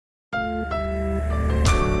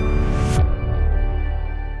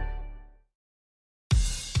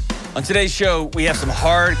On today's show, we have some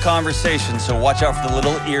hard conversations, so watch out for the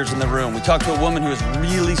little ears in the room. We talk to a woman who is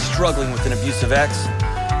really struggling with an abusive ex.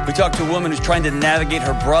 We talk to a woman who's trying to navigate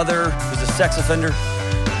her brother, who's a sex offender.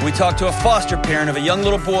 We talk to a foster parent of a young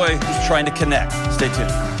little boy who's trying to connect. Stay tuned.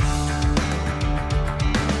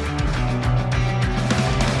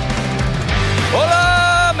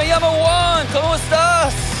 Hola, me llamo Juan. ¿Cómo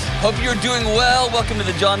estás? Hope you're doing well. Welcome to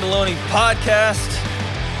the John Deloney podcast.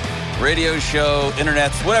 Radio show,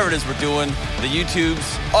 internets, whatever it is we're doing, the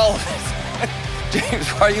YouTubes, all of it. James,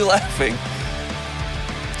 why are you laughing?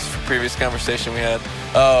 It's the previous conversation we had.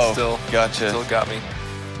 Oh, gotcha. Still got me.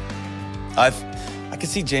 I could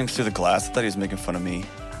see James through the glass. I thought he was making fun of me.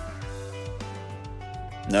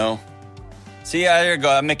 No. See, there you go.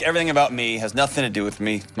 I make everything about me. It has nothing to do with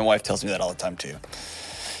me. My wife tells me that all the time, too.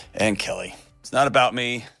 And Kelly. It's not about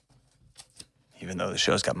me. Even though the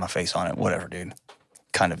show's got my face on it. Whatever, dude.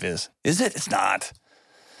 Kind of is. Is it? It's not.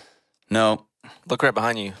 No. Look right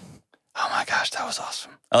behind you. Oh my gosh, that was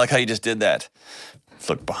awesome. I like how you just did that.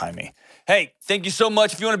 Look behind me. Hey, thank you so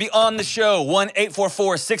much. If you want to be on the show,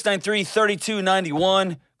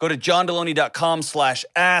 1-844-693-3291. Go to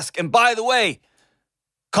johndeloney.com/ask. And by the way,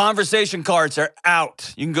 conversation cards are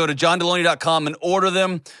out. You can go to johndeloney.com and order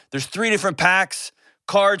them. There's 3 different packs.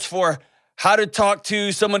 Cards for how to talk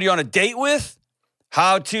to somebody you're on a date with,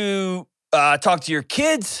 how to talk to your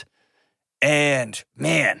kids, and,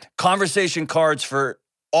 man, conversation cards for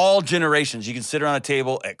all generations. You can sit around a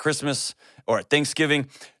table at Christmas or at Thanksgiving.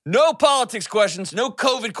 No politics questions, no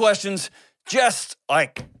COVID questions, just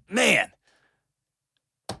like, man,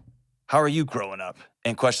 how are you growing up?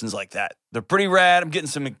 And questions like that. They're pretty rad. I'm getting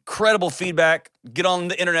some incredible feedback. Get on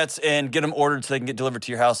the internets and get them ordered so they can get delivered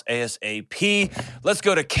to your house ASAP. Let's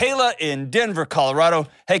go to Kayla in Denver, Colorado.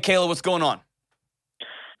 Hey, Kayla, what's going on?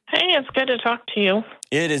 Hey, it's good to talk to you.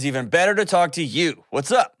 It is even better to talk to you.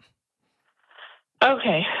 What's up?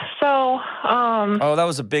 Okay, so Oh, that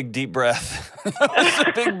was a big deep breath. That was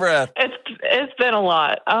a big breath. It's been a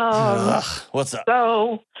lot. What's up?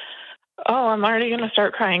 So, I'm already gonna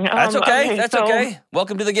start crying. That's okay. That's okay.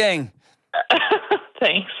 Welcome to the gang.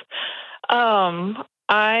 Thanks.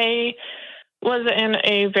 I was in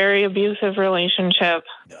a very abusive relationship.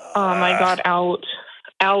 I got out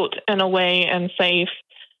and away and safe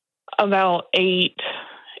about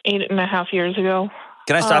 8.5 years ago.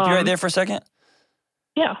 Can I stop you right there for a second?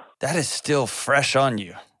 Yeah. That is still fresh on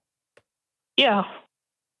you. Yeah.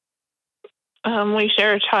 We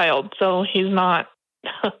share a child, so he's not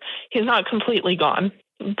completely gone.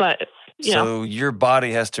 But yeah. So your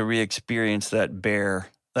body has to re-experience that bear,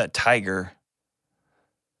 that tiger,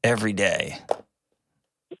 every day.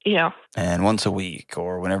 Yeah. And once a week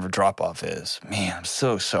or whenever drop-off is. Man, I'm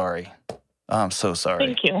so sorry. I'm so sorry.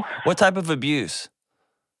 Thank you. What type of abuse?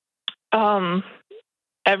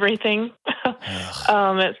 Everything.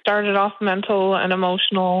 It started off mental and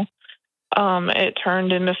emotional. It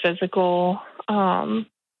turned into physical.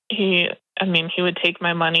 He would take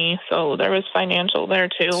my money, so there was financial there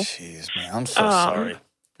too. Jeez, man, I'm so sorry.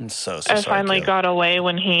 I'm so sorry. I finally Kayla. got away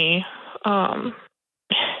when he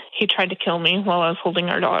tried to kill me while I was holding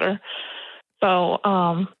our daughter. So,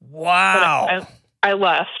 wow. I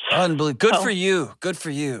left. Unbelievable. Good for you. Good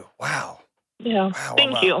for you. Wow. Yeah. Wow,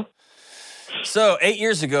 Thank you. So 8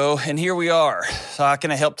 years ago, and here we are. So how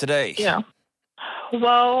can I help today? Yeah.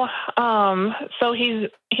 Well, so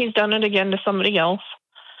he's done it again to somebody else.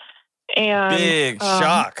 And big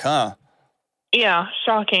shock, huh? Yeah,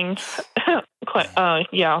 shocking.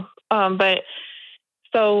 Yeah. But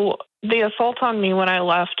so the assault on me when I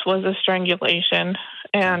left was a strangulation,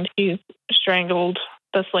 and he strangled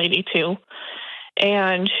this lady too.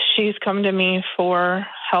 And she's come to me for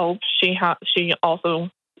help. She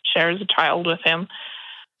also shares a child with him.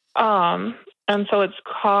 And so it's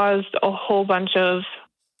caused a whole bunch of,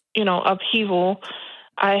 upheaval.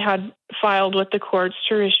 I had filed with the courts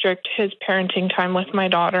to restrict his parenting time with my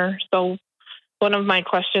daughter. So one of my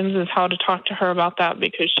questions is how to talk to her about that,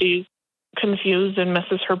 because she's confused and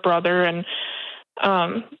misses her brother and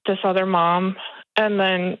this other mom. And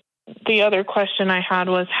then the other question I had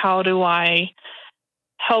was, how do I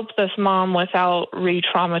help this mom without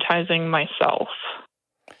re-traumatizing myself?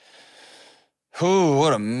 Ooh,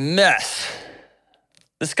 what a mess.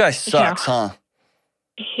 This guy sucks, huh?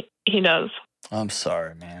 He does. I'm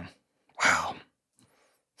sorry, man. Wow.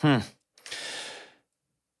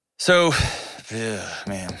 So,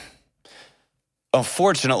 man.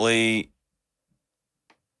 Unfortunately,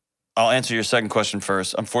 I'll answer your second question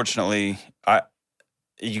first. Unfortunately,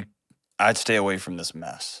 I'd stay away from this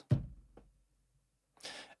mess.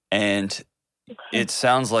 And it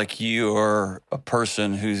sounds like you're a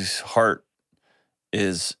person whose heart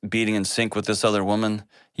is beating in sync with this other woman.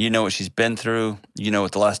 You know what she's been through. You know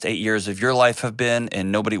what the last 8 years of your life have been,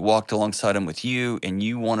 and nobody walked alongside him with you, and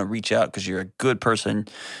you want to reach out because you're a good person.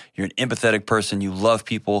 You're an empathetic person. You love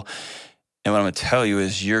people. And what I'm going to tell you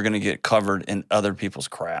is you're going to get covered in other people's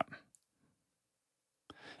crap.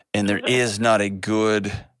 And there is not a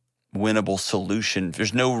good, winnable solution.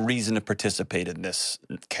 There's no reason to participate in this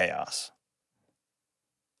chaos.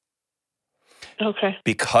 Okay.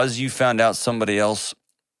 Because you found out somebody else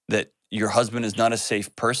that your husband is not a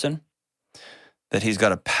safe person, that he's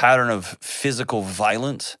got a pattern of physical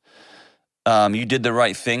violence, you did the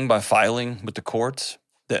right thing by filing with the courts.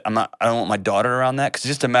 That I don't want my daughter around that, because it's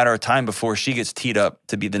just a matter of time before she gets teed up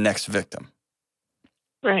to be the next victim.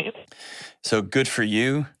 Right. So good for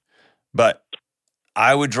you, but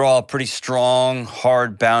I would draw a pretty strong,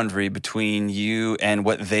 hard boundary between you and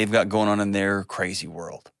what they've got going on in their crazy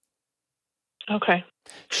world. Okay.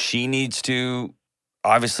 She needs to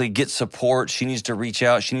obviously get support. She needs to reach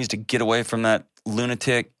out. She needs to get away from that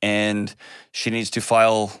lunatic, and she needs to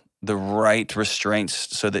file the right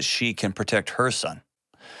restraints so that she can protect her son.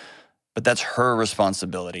 But that's her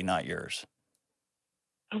responsibility, not yours.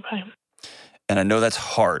 Okay. And I know that's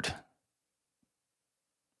hard.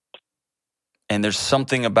 And there's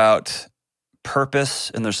something about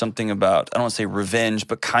purpose, and there's something about, I don't want to say revenge,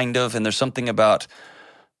 but kind of, and there's something about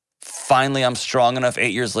finally I'm strong enough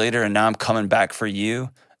 8 years later, and now I'm coming back for you.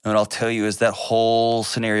 And what I'll tell you is that whole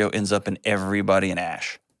scenario ends up in everybody in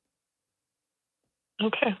ash.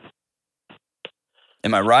 Okay.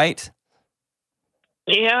 Am I right?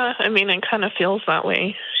 Yeah, I mean, it kind of feels that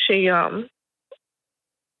way. She's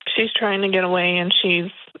trying to get away, and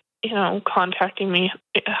she's, contacting me,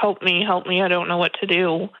 help me, I don't know what to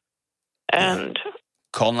do. And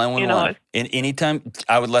call 911. And anytime,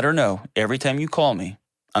 I would let her know, every time you call me,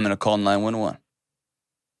 I'm going to call 911.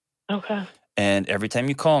 Okay. And every time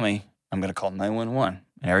you call me, I'm going to call 911.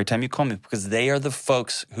 And every time you call me, because they are the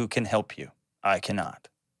folks who can help you. I cannot.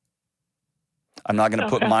 I'm not going to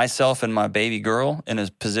put myself and my baby girl in a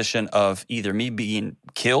position of either me being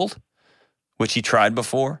killed, which he tried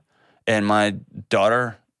before, and my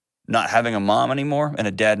daughter not having a mom anymore and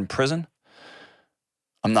a dad in prison.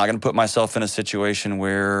 I'm not going to put myself in a situation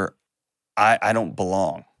where I don't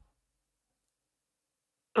belong.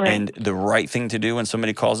 Right. And the right thing to do when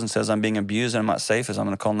somebody calls and says I'm being abused and I'm not safe is I'm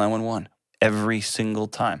going to call 911 every single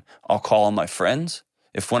time. I'll call on my friends.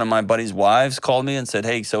 If one of my buddies' wives called me and said,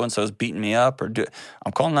 hey, so-and-so's beating me up,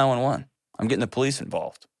 I'm calling 911. I'm getting the police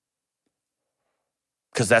involved.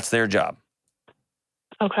 Because that's their job.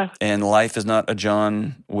 Okay. And life is not a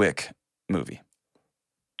John Wick movie.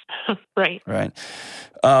 Right. Right.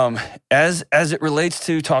 As it relates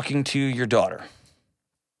to talking to your daughter,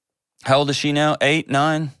 how old is she now? 8,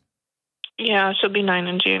 9? Yeah, she'll be 9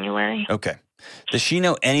 in January. Okay. Does she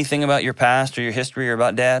know anything about your past or your history or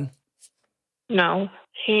about Dad? No.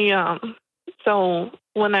 He, so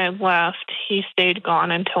when I left, he stayed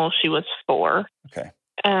gone until she was 4. Okay.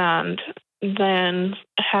 And then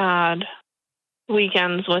had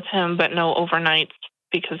weekends with him, but no overnights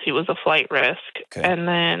because he was a flight risk. Okay. And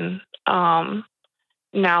then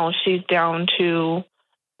now she's down to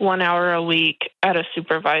 1 hour a week at a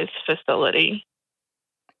supervised facility.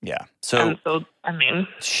 Yeah. So I mean,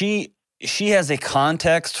 she has a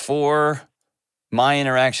context for my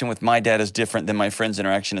interaction with my dad is different than my friend's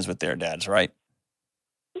interaction is with their dads, right?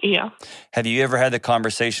 Yeah. Have you ever had the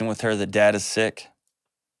conversation with her that Dad is sick?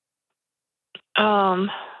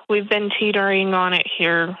 We've been teetering on it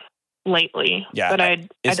here lately. Yeah, but I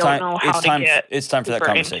don't know how to get. It's time for that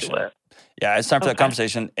conversation. Yeah, it's time for that Okay.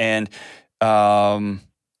 conversation. And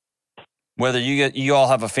whether you all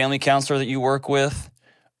have a family counselor that you work with,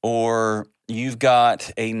 or you've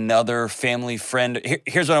got another family friend.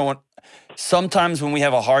 Here's what I want. Sometimes when we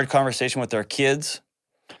have a hard conversation with our kids,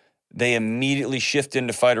 they immediately shift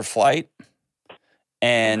into fight or flight.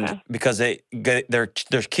 And because they're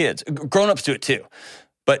kids, grown-ups do it too.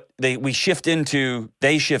 But they shift into,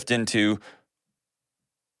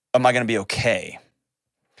 am I going to be okay?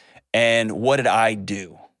 And what did I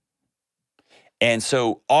do? And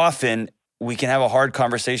so often we can have a hard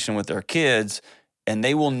conversation with our kids, and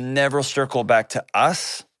they will never circle back to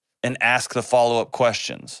us and ask the follow-up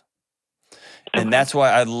questions. And that's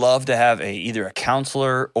why I'd love to have either a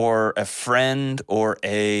counselor or a friend or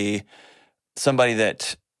somebody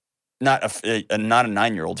that not a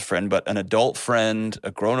 9-year-old friend, but an adult friend,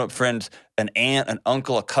 a grown-up friend, an aunt, an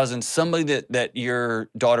uncle, a cousin, somebody that your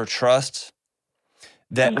daughter trusts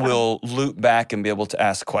that will loop back and be able to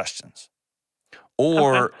ask questions.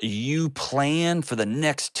 Or you plan for the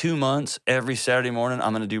next 2 months, every Saturday morning,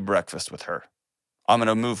 I'm going to do breakfast with her. I'm going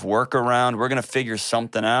to move work around. We're going to figure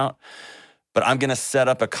something out. But I'm going to set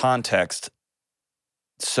up a context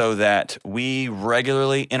so that we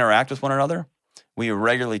regularly interact with one another. We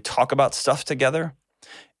regularly talk about stuff together.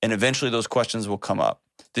 And eventually those questions will come up.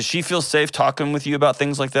 Does she feel safe talking with you about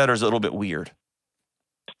things like that, or is it a little bit weird?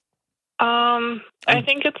 I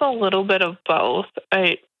think it's a little bit of both.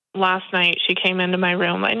 Last night she came into my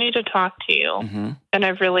room. I need to talk to you. Mm-hmm. And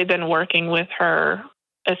I've really been working with her,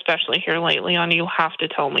 especially here lately, on you have to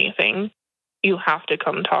tell me things. You have to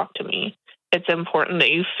come talk to me. It's important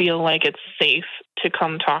that you feel like it's safe to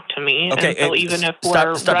come talk to me. Okay, and so even if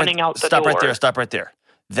we're running out the door. Stop right there.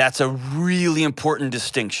 That's a really important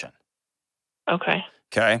distinction. Okay.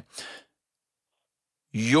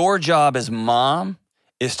 Your job as mom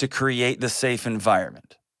is to create the safe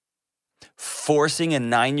environment. Forcing a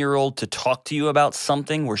 9-year-old to talk to you about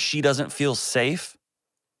something where she doesn't feel safe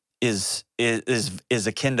is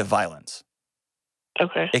akin to violence.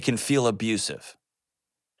 Okay. It can feel abusive.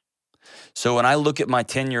 So when I look at my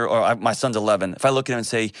 10-year-old, my son's 11, if I look at him and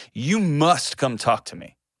say, you must come talk to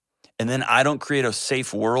me, and then I don't create a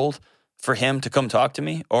safe world for him to come talk to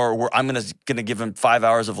me, or I'm going to give him 5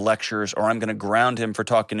 hours of lectures, or I'm going to ground him for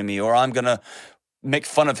talking to me, or I'm going to make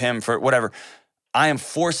fun of him for whatever, I am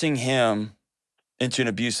forcing him into an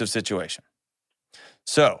abusive situation.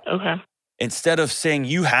 So instead of saying,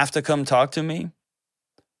 you have to come talk to me,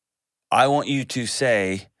 I want you to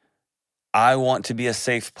say, I want to be a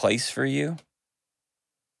safe place for you.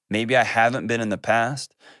 Maybe I haven't been in the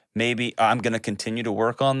past. Maybe I'm going to continue to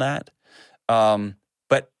work on that.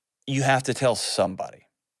 But you have to tell somebody.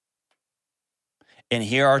 And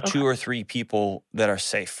here are 2 or 3 people that are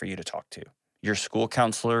safe for you to talk to. Your school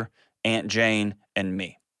counselor, Aunt Jane, and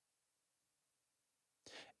me.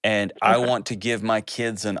 And I want to give my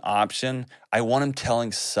kids an option. I want them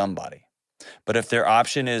telling somebody. But if their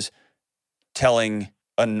option is telling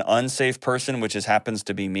an unsafe person, which happens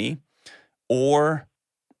to be me, or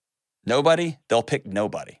nobody, they'll pick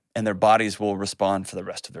nobody. And their bodies will respond for the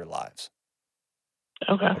rest of their lives.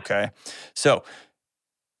 Okay. So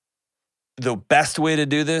the best way to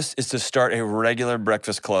do this is to start a regular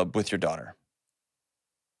breakfast club with your daughter.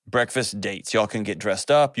 Breakfast dates. Y'all can get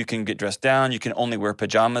dressed up. You can get dressed down. You can only wear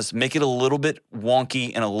pajamas. Make it a little bit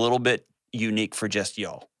wonky and a little bit unique for just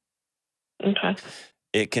y'all. Okay.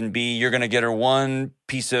 It can be you're going to get her one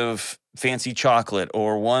piece of fancy chocolate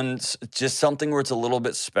or just something where it's a little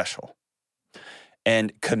bit special.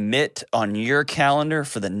 And commit on your calendar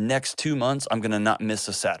for the next 2 months, I'm going to not miss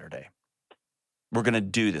a Saturday. We're going to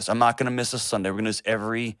do this. I'm not going to miss a Sunday. We're going to do this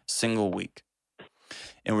every single week.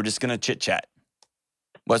 And we're just going to chit-chat.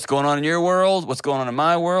 What's going on in your world? What's going on in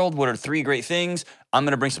my world? What are 3 great things? I'm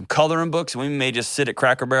going to bring some coloring books, and we may just sit at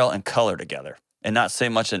Cracker Barrel and color together and not say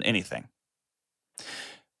much of anything.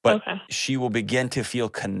 But she will begin to feel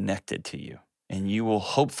connected to you, and you will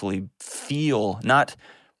hopefully feel, not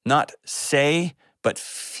say, but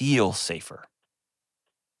feel safer.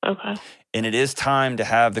 Okay. And it is time to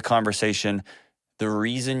have the conversation. The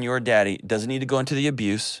reason your daddy doesn't need to go into the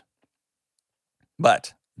abuse,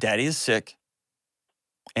 but daddy is sick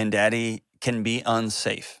and daddy can be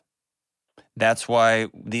unsafe. That's why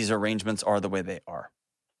these arrangements are the way they are.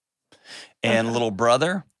 And little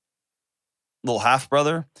half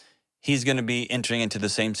brother, he's going to be entering into the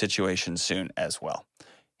same situation soon as well.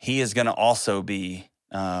 He is going to also be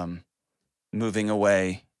moving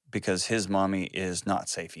away because his mommy is not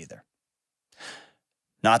safe either.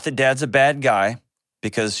 Not that dad's a bad guy,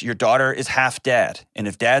 because your daughter is half dad. And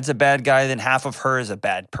if dad's a bad guy, then half of her is a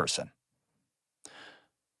bad person.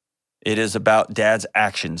 It is about dad's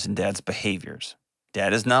actions and dad's behaviors.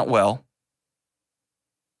 Dad is not well.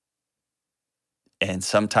 And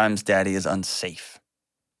sometimes daddy is unsafe.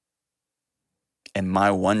 And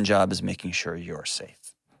my one job is making sure you're safe.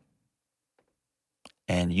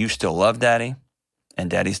 And you still love daddy, and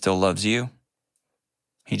daddy still loves you.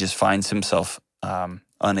 He just finds himself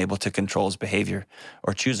unable to control his behavior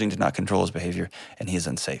or choosing to not control his behavior, and he is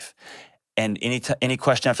unsafe. And any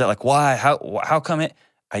question after that, like, why? How come it?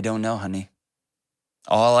 I don't know, honey.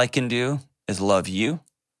 All I can do is love you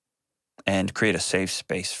and create a safe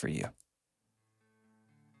space for you.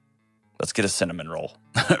 Let's get a cinnamon roll,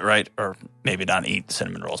 right? Or maybe not eat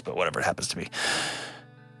cinnamon rolls, but whatever it happens to be.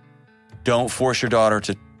 Don't force your daughter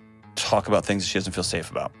to talk about things she doesn't feel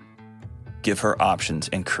safe about. Give her options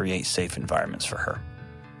and create safe environments for her.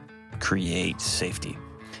 Create safety.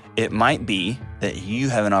 It might be that you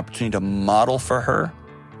have an opportunity to model for her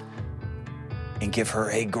and give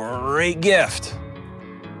her a great gift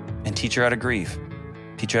and teach her how to grieve.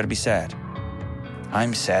 Teach her how to be sad.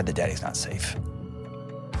 I'm sad that daddy's not safe.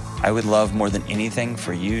 I would love more than anything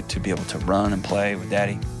for you to be able to run and play with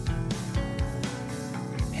Daddy.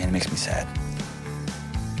 And it makes me sad.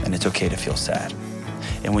 And it's okay to feel sad.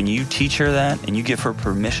 And when you teach her that and you give her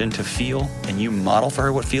permission to feel and you model for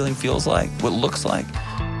her what feeling feels like, what looks like,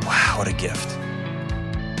 wow, what a gift.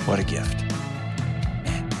 What a gift.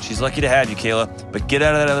 Man, she's lucky to have you, Kayla. But get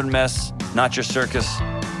out of that other mess. Not your circus.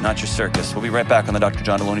 Not your circus. We'll be right back on the Dr.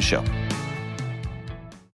 John Deloney Show.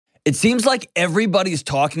 It seems like everybody's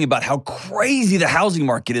talking about how crazy the housing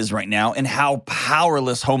market is right now and how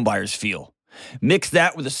powerless homebuyers feel. Mix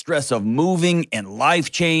that with the stress of moving and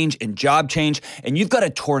life change and job change, and you've got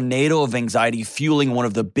a tornado of anxiety fueling one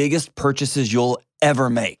of the biggest purchases you'll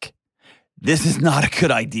ever make. This is not a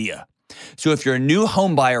good idea. So if you're a new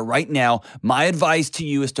home buyer right now, my advice to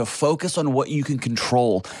you is to focus on what you can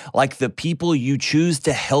control, like the people you choose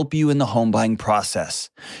to help you in the home buying process.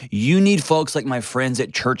 You need folks like my friends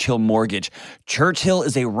at Churchill Mortgage. Churchill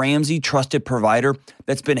is a Ramsey trusted provider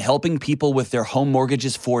that's been helping people with their home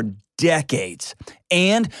mortgages for decades.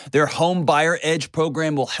 And their Home Buyer Edge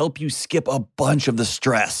program will help you skip a bunch of the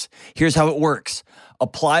stress. Here's how it works.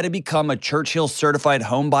 Apply to become a Churchill certified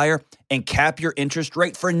home buyer and cap your interest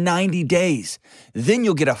rate for 90 days. Then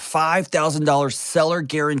you'll get a $5,000 seller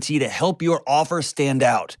guarantee to help your offer stand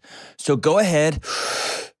out. So go ahead,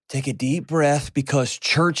 take a deep breath because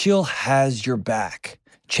Churchill has your back.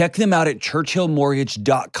 Check them out at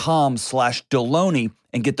churchillmortgage.com/Deloney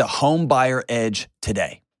and get the Home Buyer Edge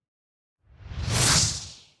today.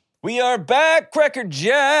 We are back, Cracker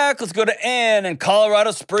Jack. Let's go to Ann in Colorado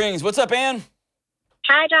Springs. What's up, Ann?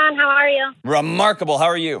 Hi, John. How are you? Remarkable. How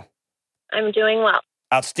are you? I'm doing well.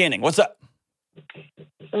 Outstanding. What's up?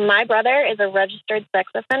 My brother is a registered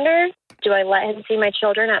sex offender. Do I let him see my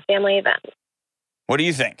children at family events? What do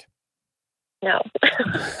you think? No.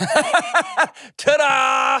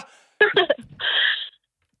 Ta-da!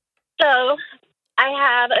 So, I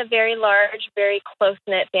have a very large, very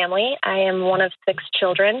close-knit family. I am one of 6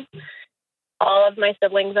 children. All of my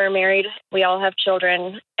siblings are married. We all have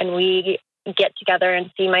children, and we get together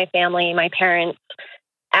and see my family, my parents,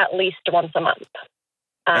 at least once a month.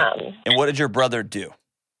 And what did your brother do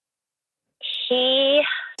to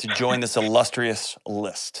join this illustrious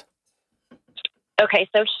list? Okay,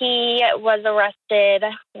 so he was arrested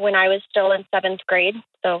when I was still in 7th grade,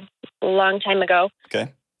 so a long time ago.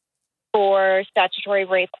 Okay. For statutory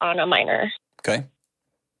rape on a minor. Okay.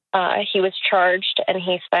 He was charged and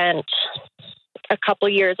he spent a couple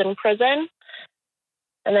years in prison.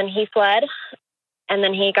 And then he fled, and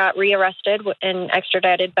then he got rearrested and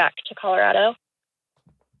extradited back to Colorado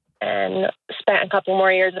and spent a couple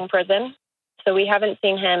more years in prison. So we haven't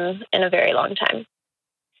seen him in a very long time.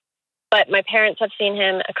 But my parents have seen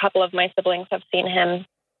him. A couple of my siblings have seen him.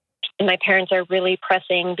 And my parents are really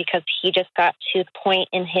pressing because he just got to the point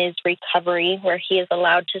in his recovery where he is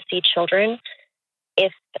allowed to see children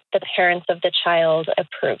if the parents of the child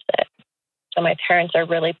approves it. So my parents are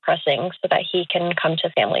really pressing so that he can come to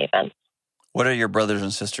family events. What are your brothers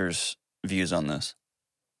and sisters' views on this?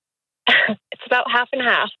 It's about half and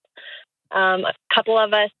half. A couple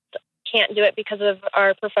of us can't do it because of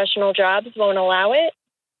our professional jobs, won't allow it.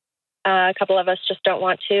 A couple of us just don't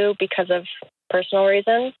want to because of personal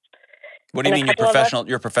reasons. What do you mean your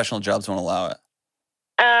professional jobs won't allow it?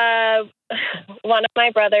 One of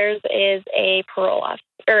my brothers is a parole officer,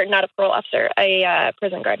 or not a parole officer, a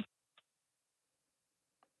prison guard.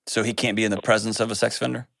 So he can't be in the presence of a sex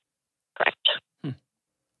offender? Correct.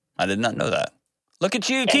 I did not know that. Look at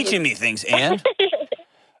you teaching me things, Ann.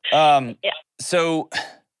 Yeah. So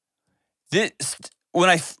this, when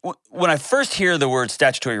I first hear the word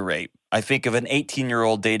statutory rape, I think of an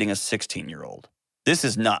 18-year-old dating a 16-year-old. This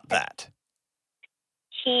is not that.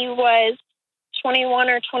 He was 21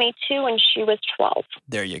 or 22 and she was 12.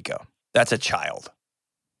 There you go. That's a child.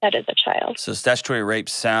 That is a child. So statutory rape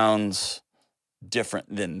sounds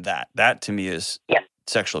different than that. That to me is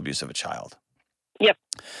sexual abuse of a child. Yep.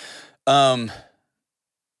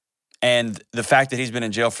 And the fact that he's been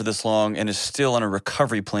in jail for this long and is still on a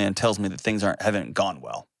recovery plan tells me that things haven't gone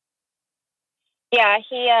well. Yeah,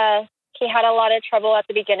 he had a lot of trouble at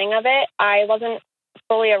the beginning of it. I wasn't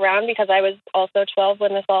fully around because I was also 12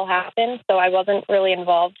 when this all happened, so I wasn't really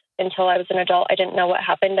involved until I was an adult. I didn't know what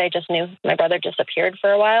happened. I just knew my brother disappeared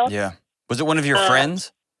for a while. Yeah. Was it one of your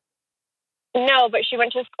friends? No, but she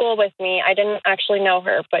went to school with me. I didn't actually know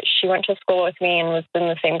her, but she went to school with me and was in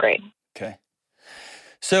the same grade. Okay.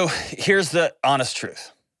 So here's the honest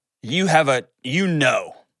truth. You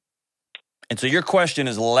know. And so your question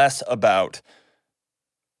is less about,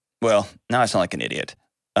 well, now I sound like an idiot,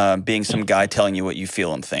 being some guy telling you what you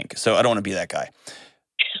feel and think. So I don't want to be that guy.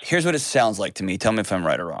 Here's what it sounds like to me. Tell me if I'm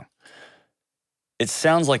right or wrong. It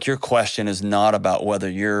sounds like your question is not about whether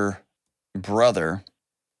your brother,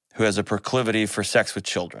 who has a proclivity for sex with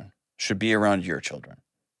children, should be around your children,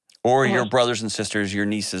 or your brothers and sisters, your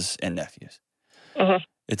nieces and nephews.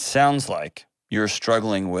 It sounds like you're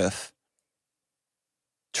struggling with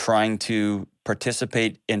trying to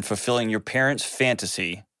participate in fulfilling your parents'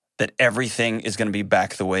 fantasy that everything is going to be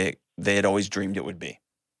back the way they had always dreamed it would be.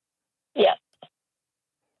 Yes.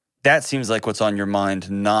 That seems like what's on your mind,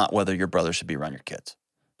 not whether your brother should be around your kids.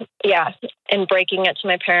 Yeah. And breaking it to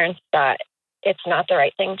my parents that it's not the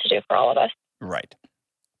right thing to do for all of us. Right.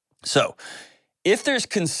 So if there's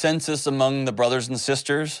consensus among the brothers and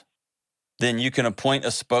sisters, then you can appoint a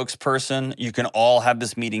spokesperson. You can all have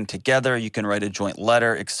this meeting together. You can write a joint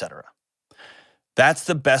letter, etc. That's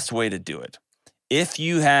the best way to do it. If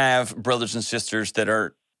you have brothers and sisters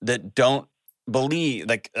that don't believe,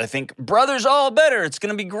 like, I think brothers all better, it's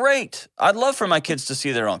going to be great, I'd love for my kids to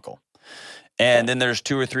see their uncle. And then there's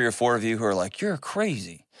 2 or 3 or 4 of you who are like, you're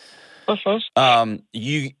crazy.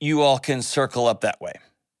 You all can circle up that way.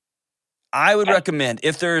 I would recommend,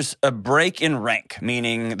 if there's a break in rank,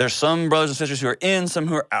 meaning there's some brothers and sisters who are in, some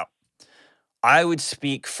who are out, I would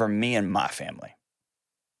speak for me and my family.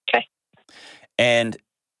 Okay. And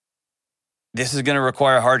this is going to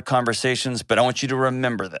require hard conversations, but I want you to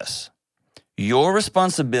remember this. Your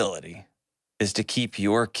responsibility is to keep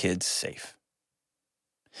your kids safe.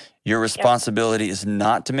 Your responsibility is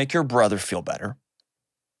not to make your brother feel better,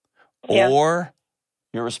 or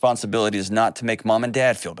your responsibility is not to make mom and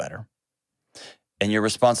dad feel better. And your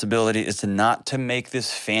responsibility is not to make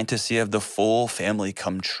this fantasy of the full family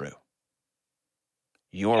come true.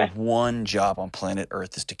 Your one job on planet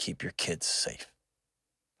Earth is to keep your kids safe.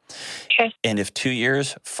 Okay. And if 2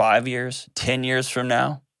 years, 5 years, 10 years from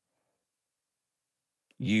now,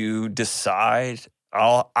 you decide,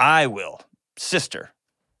 I will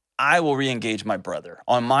re-engage my brother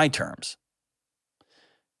on my terms.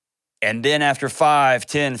 And then after 5,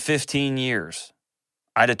 10, 15 years,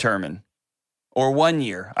 I determine, or 1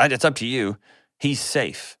 year, it's up to you, he's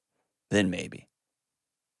safe, then maybe.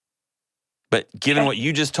 But given what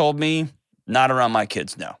you just told me, not around my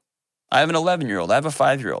kids, no. I have an 11-year-old. I have a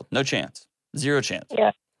 5-year-old. No chance. 0 chance.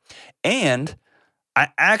 Yeah. And I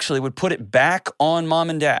actually would put it back on mom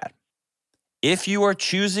and dad. If you are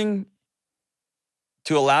choosing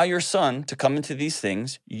to allow your son to come into these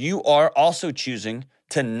things, you are also choosing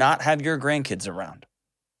to not have your grandkids around,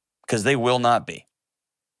 because they will not be.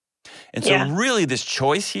 And so really this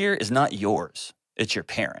choice here is not yours. It's your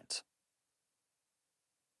parents'.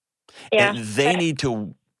 Yeah. And they need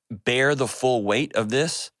to bear the full weight of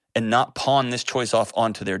this and not pawn this choice off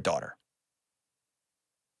onto their daughter.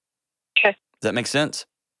 Okay. Does that make sense?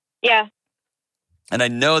 Yeah. And I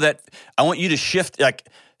know that I want you to shift, like,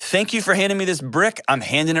 thank you for handing me this brick. I'm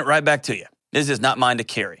handing it right back to you. This is not mine to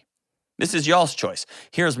carry. This is y'all's choice.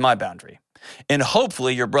 Here's my boundary. And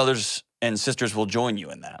hopefully your brothers and sisters will join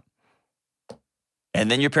you in that. And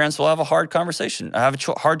then your parents will have a hard conversation, have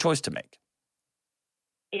a hard choice to make.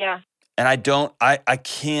 Yeah. And I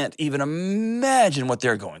can't even imagine what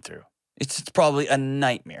they're going through. It's probably a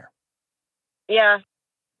nightmare. Yeah.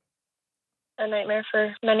 A nightmare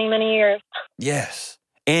for many, many years. Yes.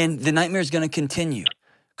 And the nightmare is going to continue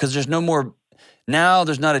because there's no more, now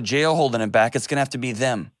there's not a jail holding it back. It's going to have to be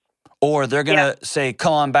them. Or they're going to say,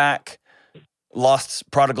 come on back, lost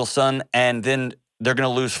prodigal son, and then they're going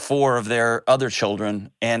to lose 4 of their other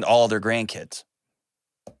children and all their grandkids.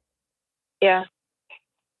 Yeah.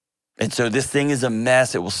 And so this thing is a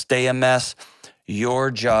mess. It will stay a mess. Your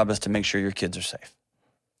job is to make sure your kids are safe.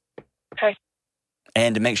 Okay.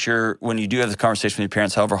 And to make sure when you do have this conversation with your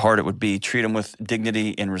parents, however hard it would be, treat them with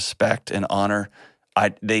dignity and respect and honor.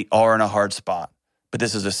 They are in a hard spot. But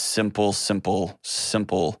this is a simple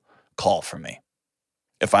call from me.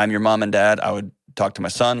 If I'm your mom and dad, I would talk to my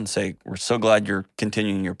son and say, we're so glad you're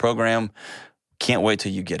continuing your program. Can't wait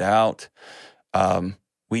till you get out.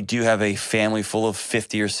 We do have a family full of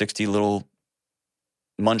 50 or 60 little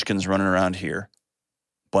munchkins running around here.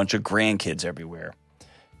 Bunch of grandkids everywhere.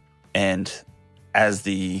 And as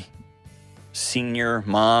the senior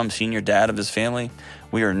mom, senior dad of this family,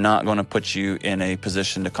 we are not going to put you in a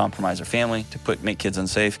position to compromise our family, to make kids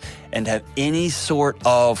unsafe, and have any sort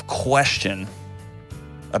of question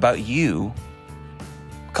about you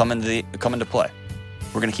come into play.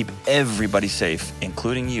 We're going to keep everybody safe,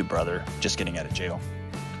 including you, brother, just getting out of jail.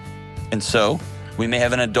 And so we may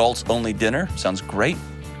have an adults-only dinner. Sounds great.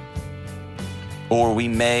 Or we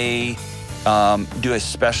may do a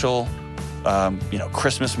special,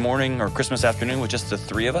 Christmas morning or Christmas afternoon with just the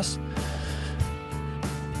 3 of us.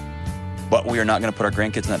 But we are not going to put our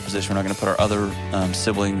grandkids in that position. We're not going to put our other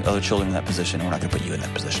other children in that position. And we're not going to put you in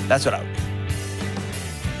that position. That's what I would do.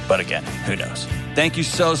 But again, who knows? Thank you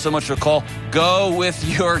so much for the call. Go with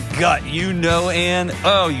your gut. You know, Ann.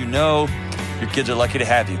 Oh, you know. Your kids are lucky to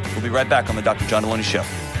have you. We'll be right back on the Dr. John Deloney Show.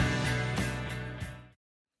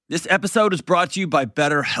 This episode is brought to you by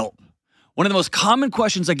BetterHelp. One of the most common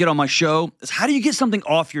questions I get on my show is, how do you get something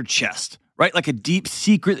off your chest, right? Like a deep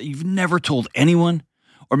secret that you've never told anyone.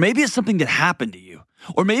 Or maybe it's something that happened to you.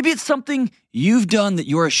 Or maybe it's something you've done that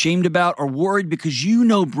you're ashamed about or worried because you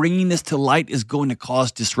know bringing this to light is going to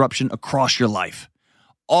cause disruption across your life.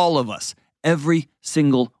 All of us, every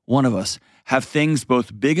single one of us, have things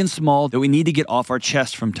both big and small that we need to get off our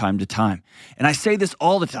chest from time to time. And I say this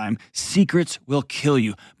all the time, secrets will kill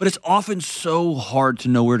you, but it's often so hard to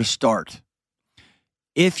know where to start.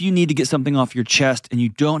 If you need to get something off your chest and you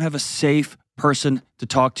don't have a safe person to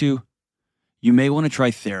talk to, you may want to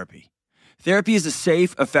try therapy. Therapy is a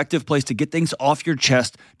safe, effective place to get things off your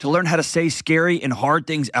chest, to learn how to say scary and hard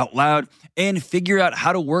things out loud, and figure out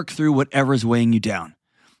how to work through whatever is weighing you down.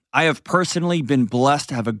 I have personally been blessed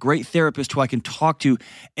to have a great therapist who I can talk to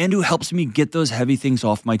and who helps me get those heavy things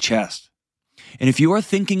off my chest. And if you are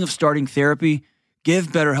thinking of starting therapy, give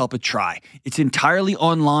BetterHelp a try. It's entirely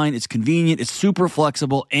online, it's convenient, it's super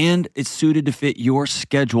flexible, and it's suited to fit your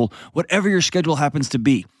schedule, whatever your schedule happens to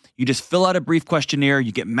be. You just fill out a brief questionnaire,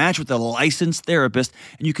 you get matched with a licensed therapist,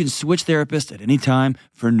 and you can switch therapists at any time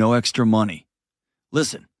for no extra money.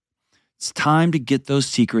 Listen, it's time to get those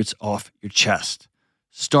secrets off your chest.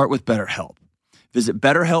 Start with BetterHelp. Visit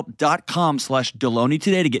BetterHelp.com/Deloney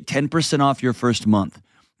today to get 10% off your first month.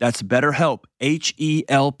 That's BetterHelp,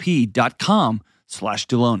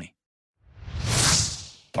 HELP.com/Deloney.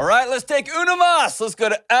 All right, let's take una más. Let's go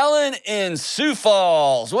to Alan in Sioux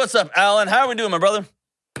Falls. What's up, Alan? How are we doing, my brother?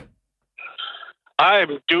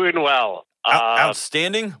 I'm doing well.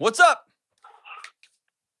 Outstanding. What's up?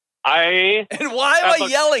 And why am I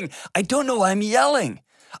yelling? I don't know why I'm yelling.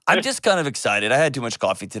 I'm just kind of excited. I had too much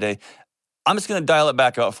coffee today. I'm just going to dial it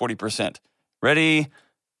back about 40%. Ready?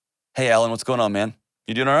 Hey, Alan, what's going on, man?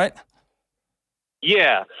 You doing all right?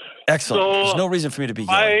 Yeah. Excellent. So there's no reason for me to be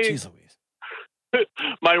yelling. Jeez Louise.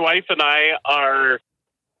 My wife and I are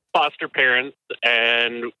foster parents,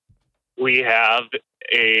 and we have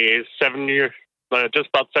a just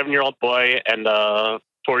about 7-year-old boy and a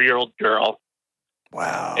 4-year-old girl.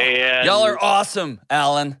 Wow. And y'all are awesome,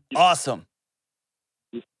 Alan. Awesome.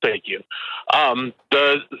 Thank you.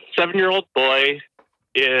 The 7-year-old boy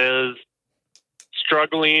is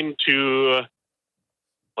struggling to,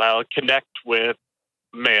 connect with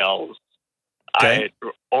males, okay.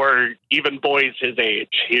 Or even boys his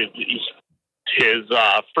age. His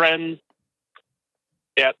friends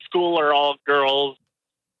at school are all girls,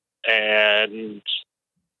 and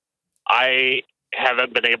I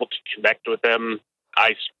haven't been able to connect with him.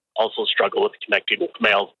 I also struggle with connecting with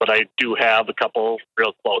males, but I do have a couple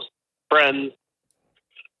real close friends,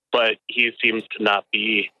 but he seems to not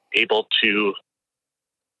be able to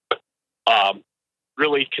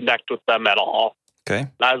really connect with them at all. Okay.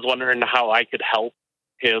 I was wondering how I could help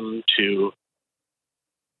him to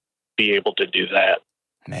be able to do that.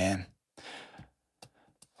 Man.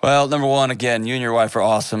 Well, number one, again, you and your wife are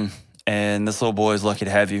awesome, and this little boy is lucky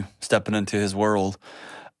to have you stepping into his world.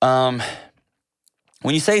 When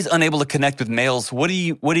you say he's unable to connect with males, what do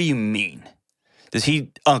you mean? Is he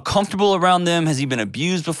uncomfortable around them? Has he been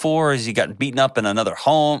abused before? Has he gotten beaten up in another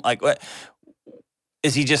home? Like, what?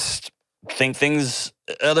 Is he just think things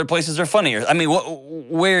other places are funnier? I mean,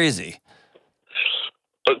 where is he?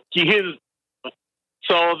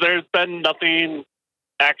 So there's been nothing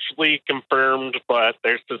actually confirmed, but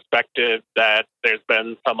there's suspected that there's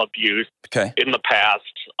been some abuse in the past.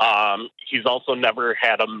 He's also never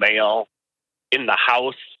had a male in the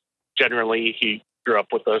house. Generally, he grew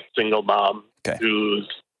up with a single mom who's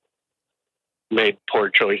made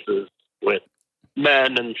poor choices with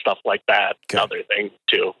men and stuff like that, and other things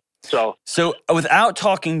too. So without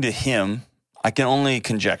talking to him, I can only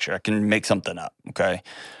conjecture. I can make something up, okay?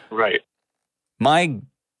 Right. My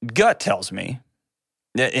gut tells me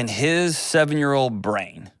that in his 7-year-old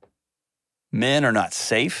brain, men are not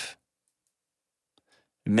safe,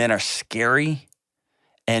 men are scary,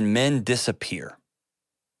 and men disappear.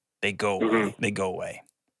 They go away. Mm-hmm. They go away.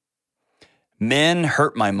 Men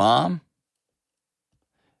hurt my mom.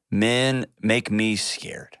 Men make me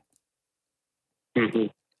scared. Mm-hmm.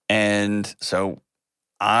 And so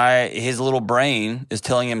his little brain is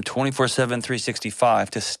telling him 24/7,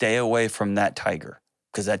 365 to stay away from that tiger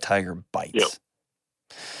because that tiger bites. Yep.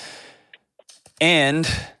 And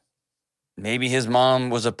maybe his mom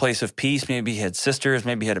was a place of peace. Maybe he had sisters.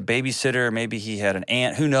 Maybe he had a babysitter. Maybe he had an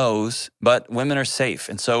aunt. Who knows? But women are safe.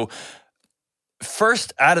 And so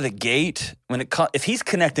first out of the gate, if he's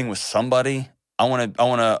connecting with somebody, I want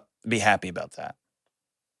to be happy about that.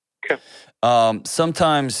 Okay.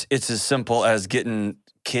 Sometimes it's as simple as getting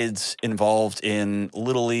kids involved in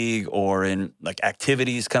Little League or in like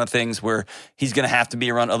activities kind of things where he's going to have to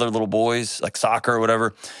be around other little boys like soccer or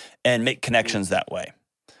whatever and make connections that way.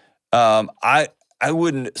 I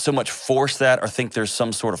wouldn't so much force that or think there's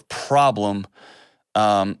some sort of problem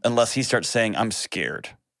unless he starts saying, I'm scared.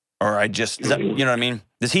 Or you know what I mean?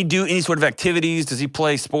 Does he do any sort of activities? Does he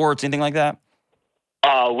play sports, anything like that?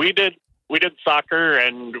 We did soccer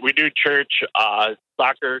and we do church.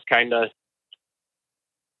 Soccer kind of,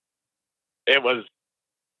 it was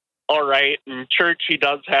all right. In church, he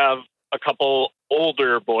does have a couple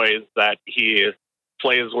older boys that he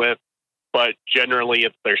plays with, but generally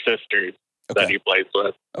it's their sisters that he plays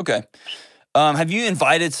with. Okay. Have you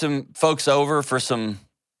invited some folks over for some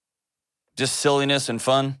just silliness and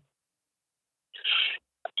fun?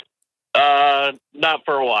 Not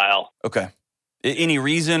for a while. Okay. Any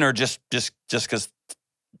reason or just because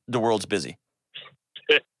the world's busy?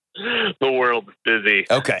 The world's busy.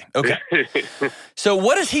 Okay. So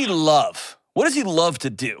what does he love? What does he love to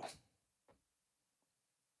do?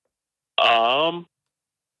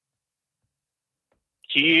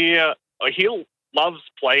 He loves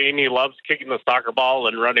playing. He loves kicking the soccer ball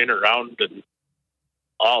and running around and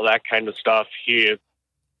all that kind of stuff.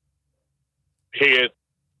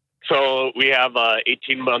 So we have a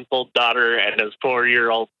 18-month-old daughter and his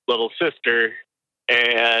 4-year-old little sister,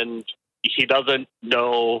 and he doesn't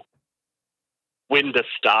know when to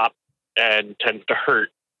stop and tends to hurt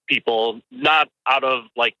people, not out of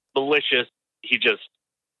like malicious. He's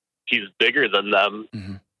bigger than them.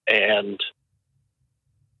 Mm-hmm. And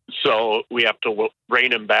so we have to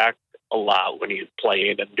rein him back a lot when he's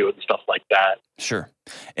playing and doing stuff like that. Sure.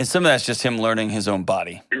 And some of that's just him learning his own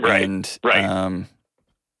body. Right. And, right.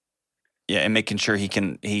 And making sure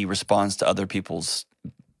he responds to other people's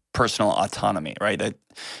personal autonomy, right?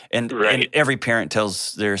 And every parent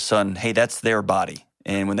tells their son, hey, that's their body.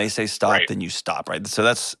 And when they say stop, then you stop, right? So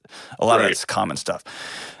that's a lot of that's common stuff.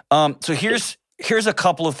 So here's a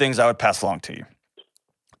couple of things I would pass along to you.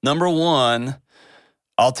 Number one,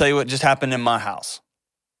 I'll tell you what just happened in my house.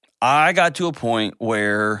 I got to a point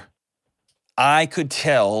where I could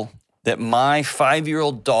tell that my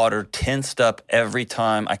 5-year-old daughter tensed up every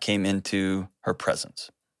time I came into her presence.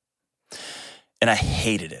 And I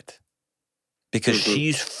hated it because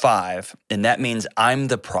she's 5, and that means I'm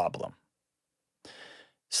the problem.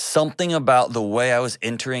 Something about the way I was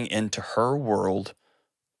entering into her world,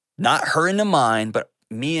 not her into mine, but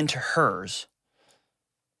me into hers,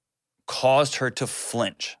 caused her to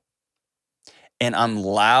flinch. And I'm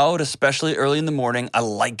loud, especially early in the morning. I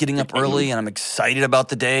like getting up early and I'm excited about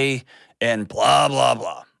the day and blah, blah,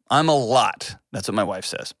 blah. I'm a lot. That's what my wife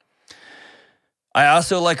says. I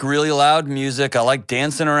also like really loud music. I like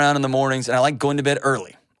dancing around in the mornings and I like going to bed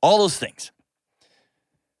early. All those things.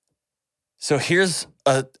 So here's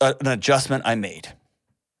an adjustment I made.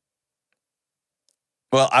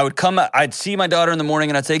 Well, I'd see my daughter in the morning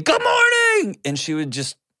and I'd say, good morning. And she would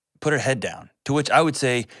just put her head down, to which I would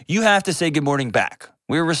say, you have to say good morning back.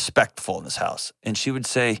 We're respectful in this house. And she would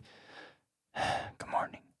say, good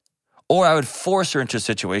morning. Or I would force her into a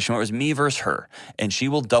situation where it was me versus her. And she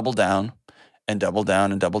will double down and double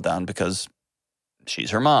down and double down because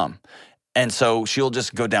she's her mom. And so she'll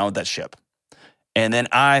just go down with that ship. And then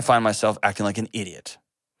I find myself acting like an idiot.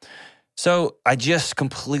 So I just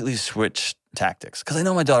completely switched tactics because I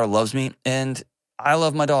know my daughter loves me and I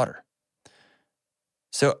love my daughter.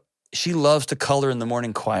 So she loves to color in the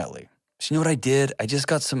morning quietly. So you know what I did? I just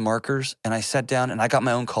got some markers and I sat down and I got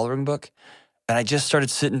my own coloring book and I just started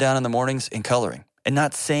sitting down in the mornings and coloring and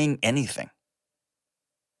not saying anything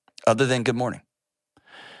other than good morning.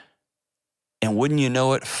 And wouldn't you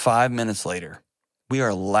know it, 5 minutes later, we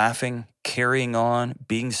are laughing, carrying on,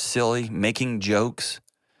 being silly, making jokes.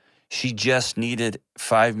 She just needed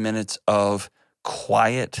 5 minutes of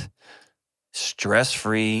quiet,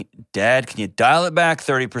 stress-free, Dad, can you dial it back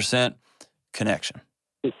 30% connection?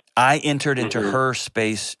 I entered into her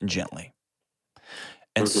space gently.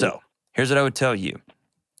 And so here's what I would tell you.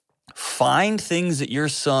 Find things that your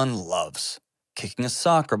son loves. Kicking a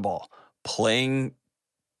soccer ball, playing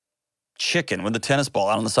chicken with a tennis ball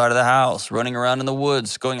out on the side of the house, running around in the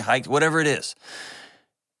woods, going hikes, whatever it is.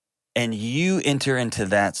 And you enter into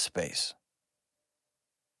that space.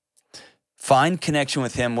 Find connection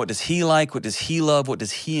with him. What does he like? What does he love? What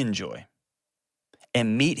does he enjoy?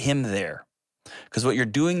 And meet him there. Because what you're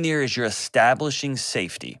doing there is you're establishing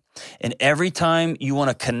safety. And every time you want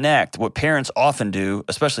to connect, what parents often do,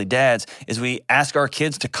 especially dads, is we ask our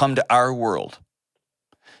kids to come to our world.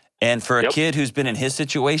 And for a kid who's been in his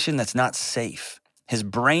situation, that's not safe. His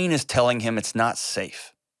brain is telling him it's not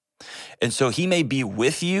safe. And so he may be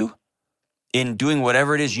with you in doing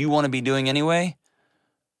whatever it is you want to be doing anyway,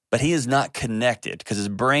 but he is not connected because his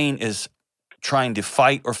brain is trying to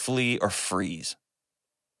fight or flee or freeze.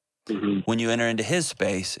 Mm-hmm. When you enter into his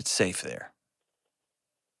space, it's safe there.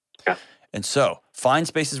 Yeah. And so find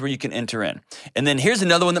spaces where you can enter in. And then here's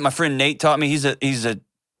another one that my friend Nate taught me. He's a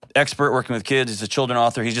expert working with kids. He's a children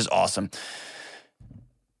author. He's just awesome.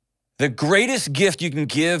 The greatest gift you can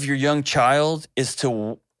give your young child is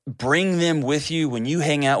to bring them with you when you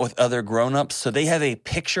hang out with other grown-ups so they have a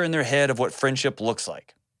picture in their head of what friendship looks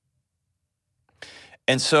like.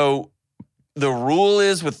 And so the rule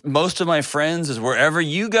is with most of my friends is wherever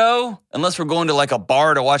you go, unless we're going to like a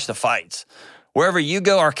bar to watch the fights, wherever you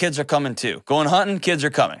go, our kids are coming too. Going hunting, kids are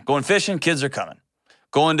coming. Going fishing, kids are coming.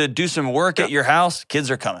 Going to do some work at your house, kids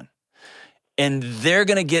are coming. And they're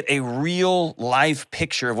going to get a real life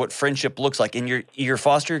picture of what friendship looks like. And your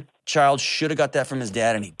foster child should have got that from his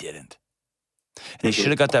dad and he didn't. And he should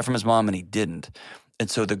have got that from his mom and he didn't. And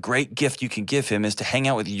so the great gift you can give him is to hang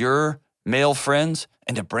out with your male friends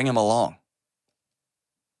and to bring him along.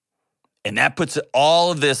 And that puts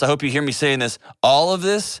all of this, I hope you hear me saying this, all of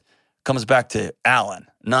this comes back to Alan,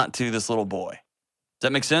 not to this little boy. Does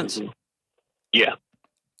that make sense? Mm-hmm. Yeah.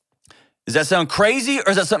 Does that sound crazy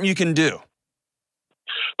or is that something you can do?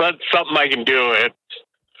 That's something I can do. It's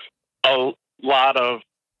a lot of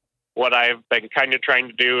what I've been kind of trying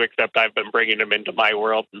to do, except I've been bringing him into my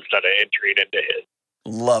world instead of entering into his.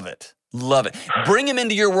 Love it. Love it. Bring him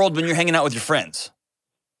into your world when you're hanging out with your friends.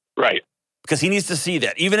 Right. Because he needs to see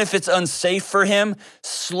that. Even if it's unsafe for him,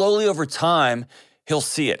 slowly over time, he'll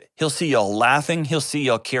see it. He'll see y'all laughing. He'll see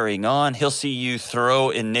y'all carrying on. He'll see you throw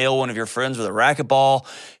and nail one of your friends with a racquetball.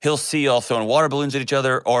 He'll see y'all throwing water balloons at each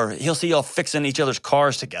other, or he'll see y'all fixing each other's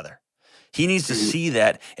cars together. He needs to see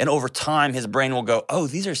that, and over time, his brain will go, oh,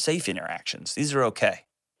 these are safe interactions. These are okay.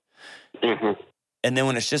 Mm-hmm. And then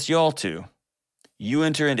when it's just y'all two, you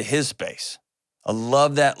enter into his space. I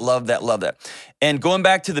love that, love that, love that. And going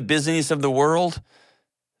back to the busyness of the world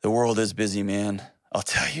is busy, man. I'll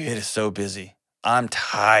tell you, it is so busy. I'm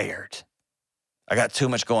tired. I got too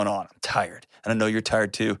much going on. I'm tired. And I know you're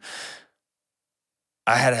tired too.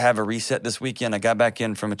 I had to have a reset this weekend. I got back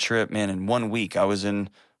in from a trip, man, in 1 week. I was in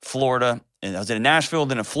Florida, and I was in Nashville,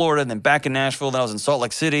 then in Florida, and then back in Nashville, then I was in Salt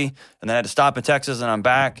Lake City, and then I had to stop in Texas, and I'm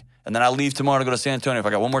back. And then I leave tomorrow to go to San Antonio if I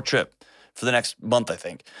got one more trip for the next month, I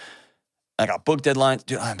think. I got book deadlines.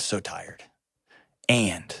 Dude, I'm so tired.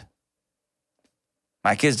 And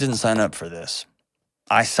my kids didn't sign up for this.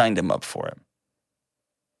 I signed them up for it.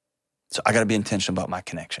 So I got to be intentional about my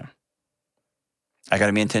connection. I got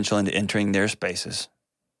to be intentional into entering their spaces,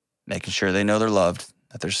 making sure they know they're loved,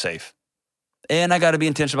 that they're safe. And I got to be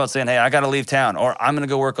intentional about saying, hey, I got to leave town, or I'm going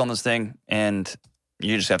to go work on this thing, and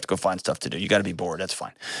you just have to go find stuff to do. You got to be bored. That's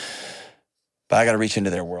fine. But I got to reach into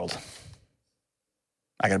their world.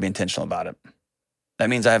 I got to be intentional about it. That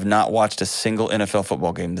means I have not watched a single NFL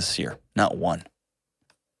football game this year. Not one.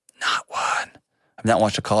 Not one. I've not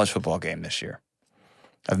watched a college football game this year.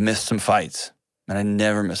 I've missed some fights, and I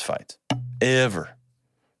never miss fights. Ever.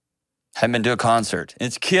 Haven't been to a concert.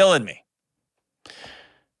 It's killing me.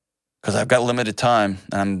 Because I've got limited time,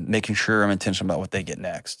 and I'm making sure I'm intentional about what they get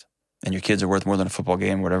next. And your kids are worth more than a football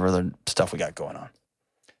game, whatever other stuff we got going on.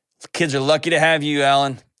 The kids are lucky to have you,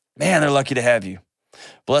 Alan. Man, they're lucky to have you.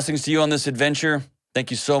 Blessings to you on this adventure.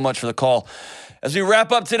 Thank you so much for the call. As we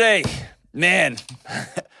wrap up today, man,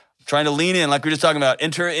 trying to lean in like we were just talking about,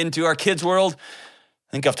 enter into our kids' world.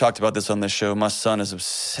 I think I've talked about this on this show. My son is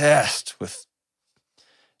obsessed with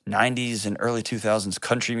 90s and early 2000s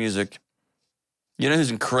country music. You know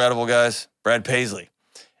who's incredible, guys? Brad Paisley.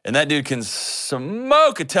 And that dude can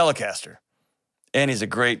smoke a Telecaster. And he's a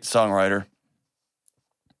great songwriter.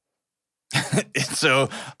 So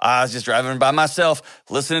I was just driving by myself,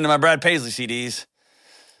 listening to my Brad Paisley CDs.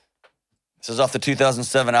 This is off the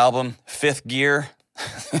 2007 album, Fifth Gear.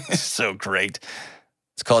 It's so great.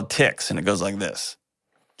 It's called Ticks, and it goes like this.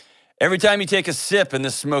 Every time you take a sip in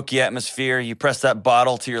this smoky atmosphere, you press that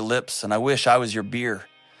bottle to your lips, and I wish I was your beer.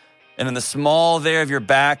 And in the small there of your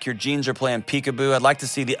back, your jeans are playing peekaboo. I'd like to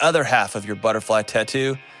see the other half of your butterfly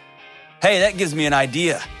tattoo. Hey, that gives me an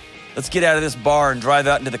idea. Let's get out of this bar and drive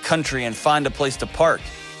out into the country and find a place to park.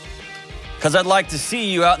 Because I'd like to see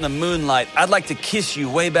you out in the moonlight. I'd like to kiss you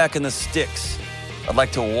way back in the sticks. I'd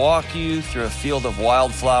like to walk you through a field of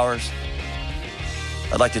wildflowers.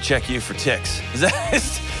 I'd like to check you for ticks. Is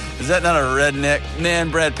that not a redneck?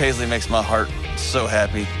 Man, Brad Paisley makes my heart so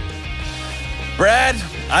happy. Brad,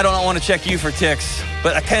 I don't want to check you for ticks,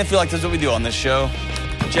 but I kind of feel like that's what we do on this show.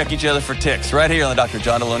 Check each other for ticks right here on the Dr.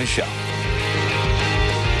 John Deloney Show.